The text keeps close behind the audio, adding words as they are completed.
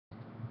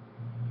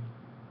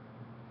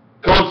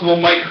Constable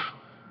Mike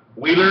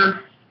Wheeler,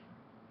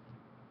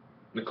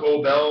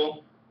 Nicole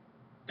Bell,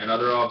 and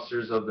other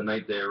officers of the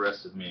night they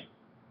arrested me,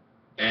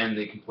 and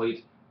the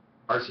complete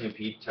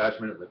RCMP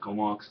detachment of the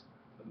Comox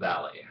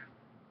Valley,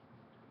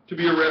 to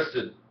be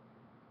arrested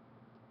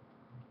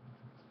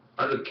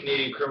under the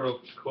Canadian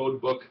Criminal Code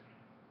Book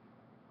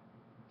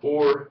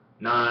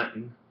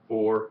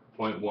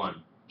 494.1,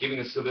 giving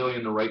a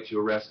civilian the right to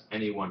arrest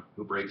anyone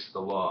who breaks the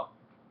law.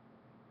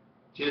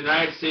 To the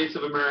United States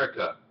of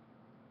America,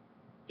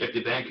 if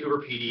the Vancouver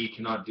PD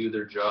cannot do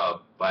their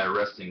job by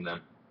arresting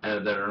them,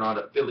 and that are not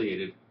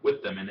affiliated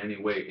with them in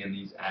any way in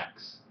these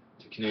acts,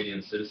 to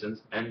Canadian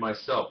citizens and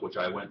myself, which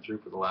I went through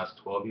for the last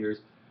 12 years,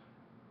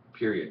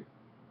 period.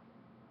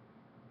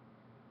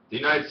 The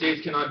United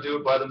States cannot do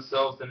it by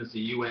themselves, then it's a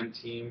UN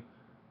team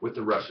with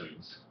the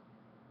Russians.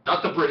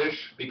 Not the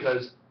British,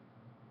 because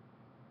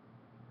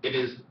it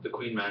is the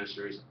Queen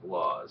Magistrate's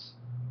laws.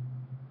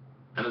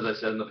 And as I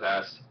said in the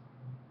past,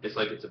 it's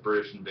like it's a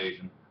British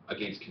invasion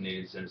against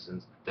Canadian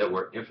citizens that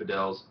were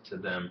infidels to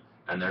them,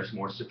 and they're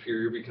more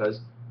superior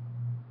because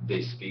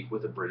they speak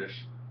with a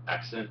British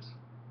accent,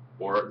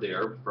 or they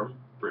are from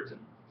Britain.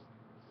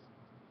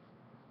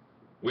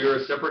 We are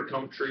a separate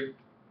country.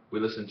 We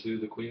listen to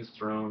the Queen's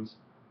thrones,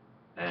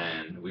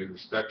 and we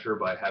respect her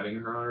by having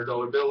her on our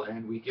dollar bill,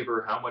 and we give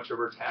her how much of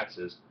her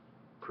taxes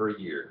per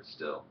year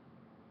still.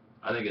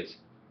 I think it's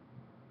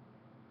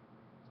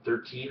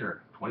 13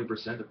 or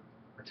 20% of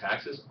our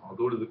taxes all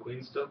go to the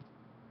Queen still.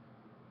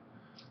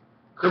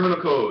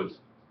 Criminal Codes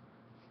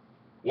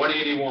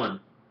 181,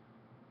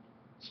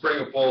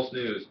 spreading of false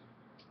news.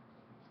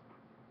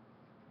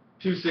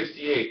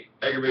 268,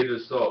 aggravated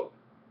assault.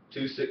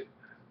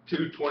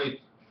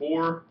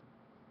 224,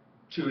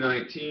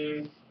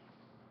 219,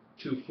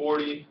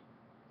 240,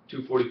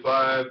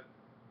 245,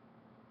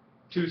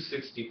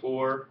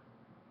 264,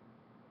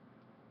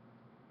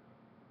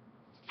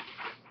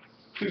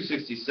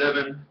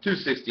 267,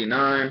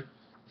 269,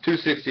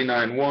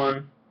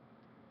 269-1,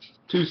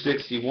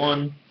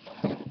 261,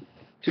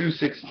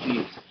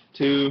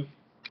 262,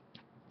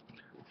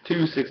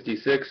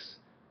 266,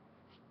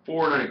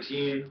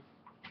 419,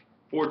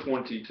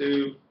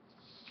 422,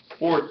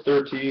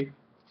 430,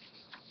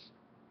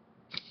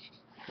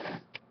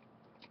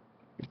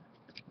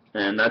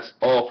 and that's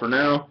all for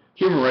now.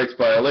 Human rights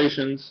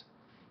violations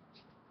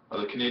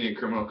of the Canadian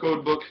Criminal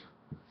Code Book,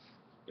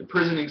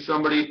 imprisoning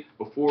somebody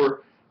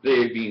before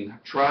they've been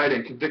tried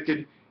and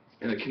convicted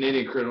in the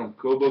Canadian Criminal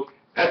Code Book,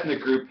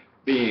 ethnic group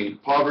being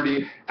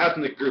poverty,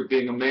 ethnic group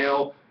being a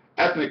male,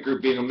 ethnic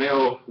group being a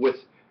male with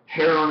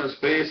hair on his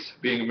face,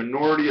 being a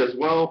minority as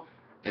well.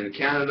 In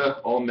Canada,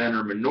 all men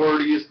are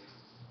minorities,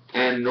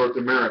 and North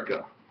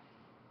America.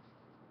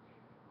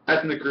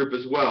 Ethnic group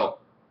as well,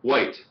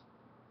 white.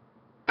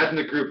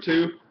 Ethnic group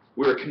 2,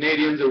 we're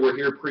Canadians and we're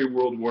here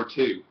pre-World War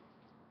II.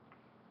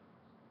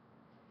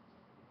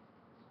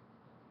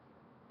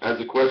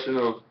 As a question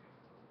of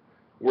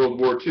World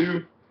War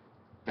II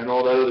and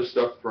all that other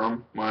stuff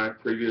from my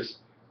previous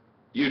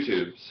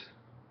YouTubes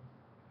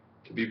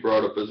to be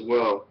brought up as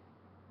well.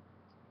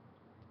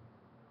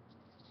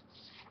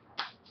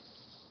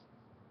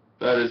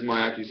 That is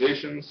my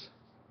accusations.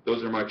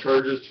 Those are my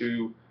charges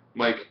to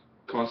Mike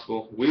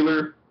Constable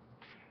Wheeler,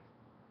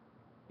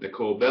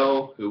 Nicole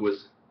Bell, who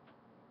was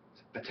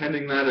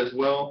attending that as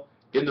well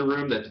in the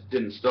room. That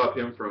didn't stop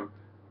him from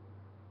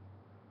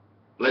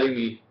letting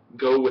me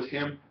go with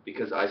him,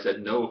 because I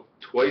said no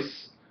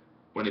twice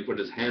when he put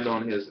his hand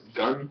on his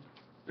gun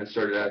and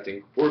started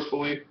acting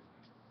forcefully.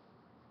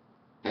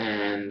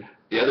 And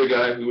the other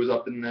guy who was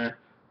up in there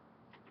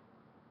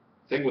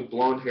thing with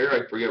blonde hair,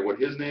 I forget what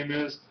his name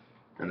is,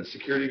 and the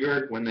security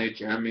guard, when they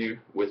jammed me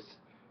with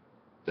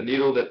the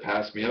needle that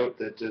passed me out,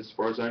 that as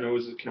far as I know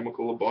is a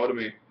chemical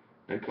lobotomy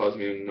and caused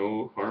me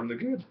no harm to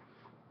good.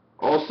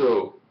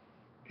 Also,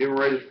 human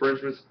rights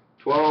infringements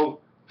 12,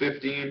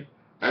 15,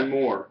 and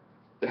more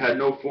that had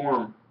no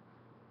form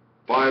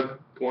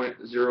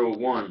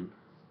 5.01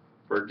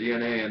 for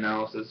DNA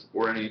analysis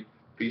or any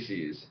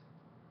feces.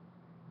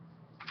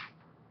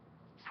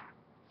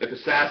 If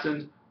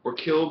assassins were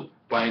killed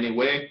by any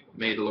way,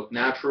 made to look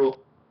natural,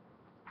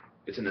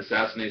 it's an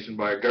assassination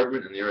by a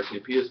government and the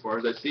RCMP, as far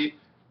as I see,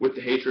 with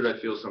the hatred I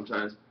feel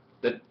sometimes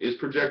that is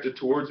projected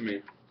towards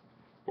me,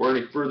 or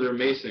any further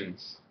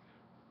macings,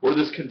 or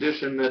this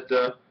condition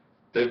that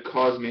they've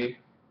caused me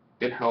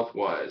in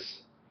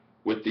health-wise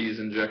with these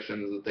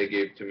injections that they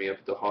gave to me up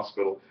at the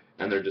hospital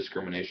and their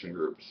discrimination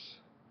groups.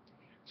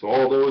 So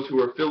all those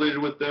who are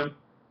affiliated with them,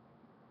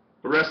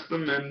 arrest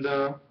them, and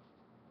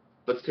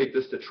let's take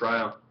this to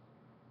trial.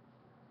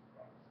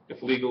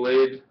 If legal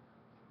aid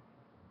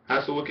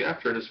has to look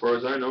after it, as far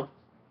as I know.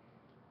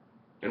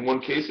 In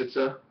one case, it's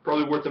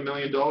probably worth $1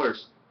 million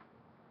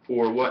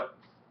for what?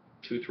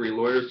 2-3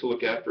 lawyers to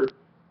look after.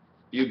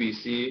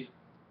 UBC,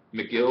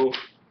 McGill,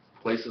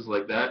 places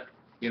like that.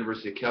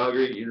 University of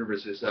Calgary,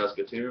 University of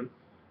Saskatoon,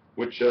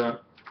 which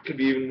could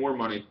be even more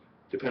money,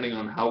 depending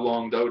on how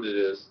longed out it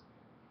is.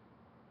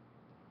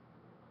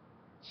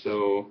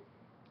 So,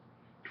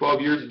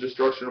 12 years of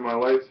destruction of my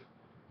life.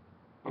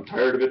 I'm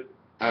tired of it.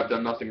 have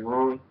done nothing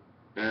wrong,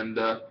 and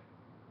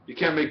you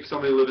can't make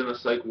somebody live in a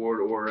psych ward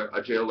or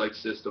a jail-like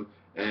system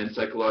and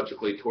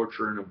psychologically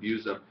torture and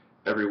abuse them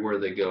everywhere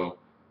they go.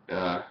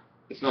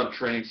 It's not a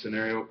training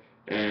scenario,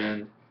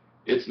 and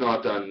it's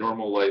not a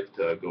normal life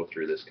to go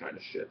through this kind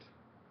of shit.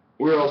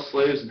 We're all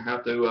slaves and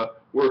have to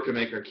work and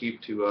make our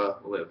keep to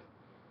live.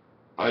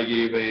 I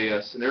gave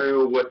a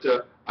scenario what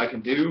I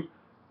can do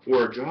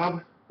for a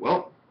job.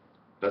 Well,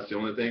 that's the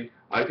only thing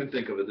I can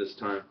think of at this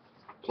time.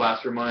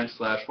 Placer mine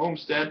 /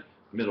 homestead,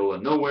 middle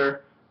of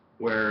nowhere,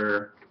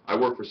 where I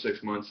work for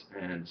 6 months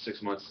and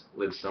 6 months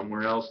live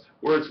somewhere else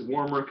where it's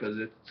warmer because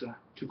it's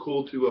too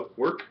cold to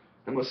work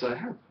unless I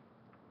have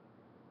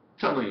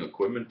tunneling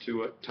equipment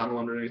to tunnel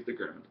underneath the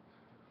ground.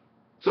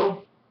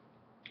 So,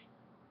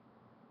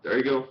 there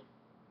you go.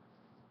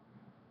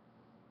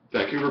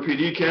 Vancouver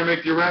PD can't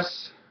make the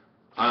arrests.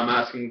 I'm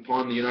asking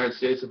upon the United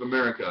States of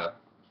America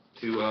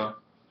to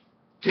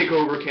take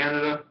over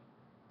Canada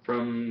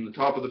from the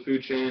top of the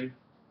food chain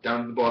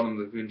down to the bottom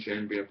of the food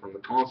chain, being from the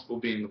constable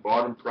being the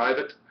bottom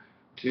private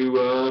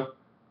to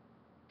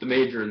the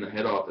major in the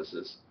head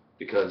offices.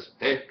 Because,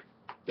 hey,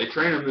 they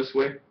train them this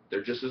way.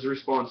 They're just as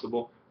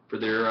responsible for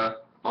their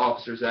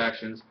officers'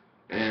 actions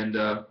and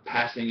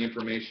passing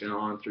information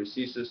on through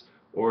CSIS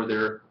or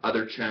their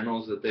other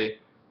channels that they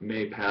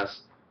may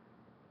pass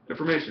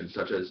information,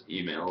 such as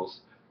emails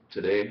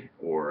today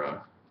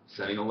or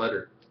sending a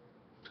letter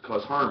to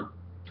cause harm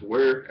to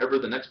wherever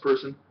the next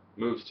person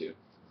moves to.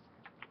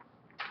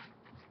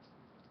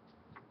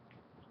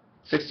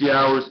 60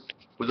 hours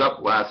was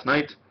up last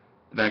night.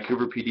 The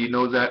Vancouver PD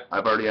knows that.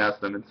 I've already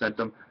asked them and sent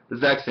them the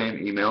exact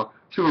same email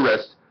to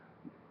arrest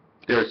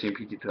the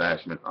RCMP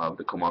detachment of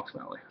the Comox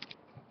Valley.